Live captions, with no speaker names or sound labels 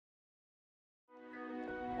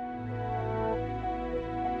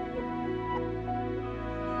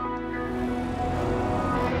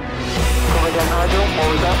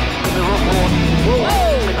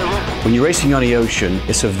When you're racing on the ocean,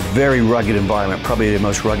 it's a very rugged environment, probably the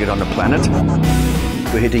most rugged on the planet.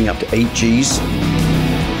 We're hitting up to 8 Gs.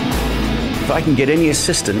 If I can get any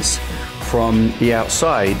assistance from the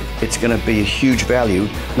outside, it's going to be a huge value,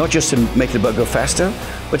 not just to make the boat go faster,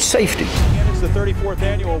 but safety. It's the 34th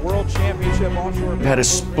annual World Championship Offshore. I've had a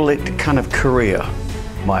split kind of career.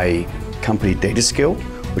 My company DataSkill,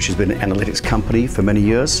 which has been an analytics company for many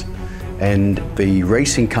years, and the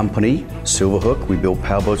racing company, SilverHook. We build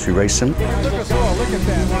powerboats, we race them. Look at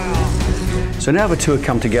that, wow. So now the two have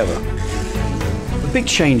come together. The big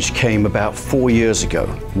change came about 4 years ago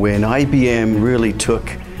when IBM really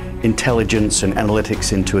took intelligence and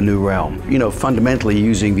analytics into a new realm. You know, fundamentally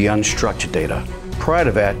using the unstructured data. Prior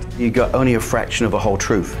to that, you got only a fraction of the whole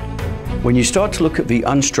truth. When you start to look at the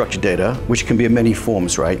unstructured data, which can be in many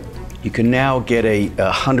forms, right? You can now get a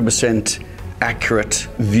 100% accurate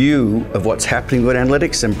view of what's happening with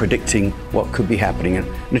analytics and predicting what could be happening, and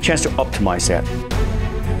a chance to optimize that.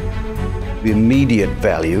 The immediate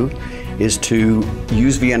value is to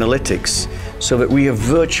use the analytics so that we have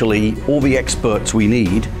virtually all the experts we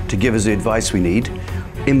need to give us the advice we need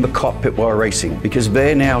in the cockpit while racing, because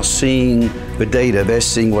they're now seeing the data, they're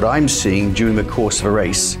seeing what I'm seeing during the course of a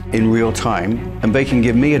race in real time, and they can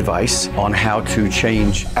give me advice on how to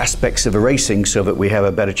change aspects of the racing so that we have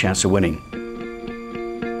a better chance of winning.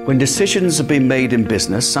 When decisions are being made in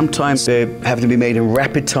business, sometimes they have to be made in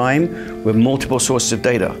rapid time with multiple sources of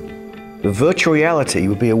data. The virtual reality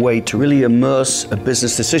would be a way to really immerse a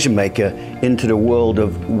business decision maker into the world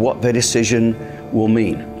of what their decision will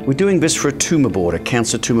mean. We're doing this for a tumor board, a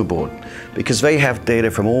cancer tumor board, because they have data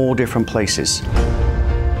from all different places.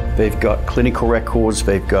 They've got clinical records,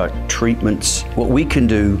 they've got treatments. What we can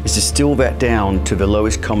do is distill that down to the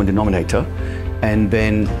lowest common denominator and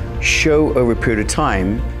then show over a period of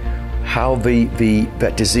time how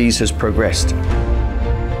that disease has progressed.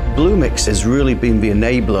 Bluemix has really been the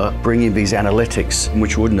enabler bringing these analytics,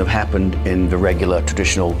 which wouldn't have happened in the regular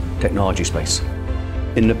traditional technology space.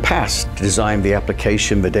 In the past, to design the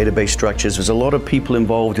application, the database structures, there's a lot of people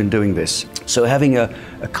involved in doing this. So having a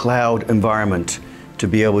cloud environment to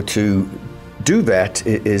be able to do that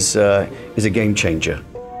is a game changer.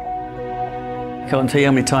 I can't tell you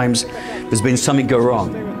how many times there's been something go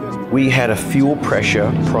wrong. We had a fuel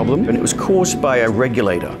pressure problem, and it was caused by a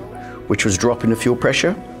regulator, which was dropping the fuel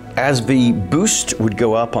pressure. As the boost would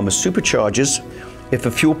go up on the superchargers, if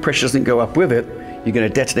the fuel pressure doesn't go up with it, you're going to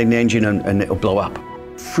detonate the engine and it'll blow up.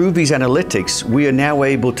 Through these analytics, we are now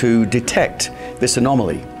able to detect this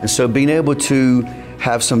anomaly. And so being able to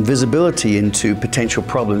have some visibility into potential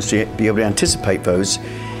problems, to be able to anticipate those,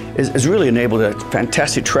 has really enabled a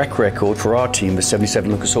fantastic track record for our team, the 77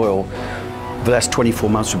 Lucas Oil. The last 24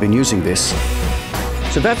 months we've been using this.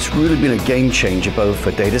 So that's really been a game changer both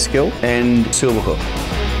for DataSkill and SilverHook.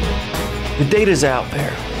 The data's out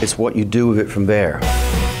there. It's what you do with it from there.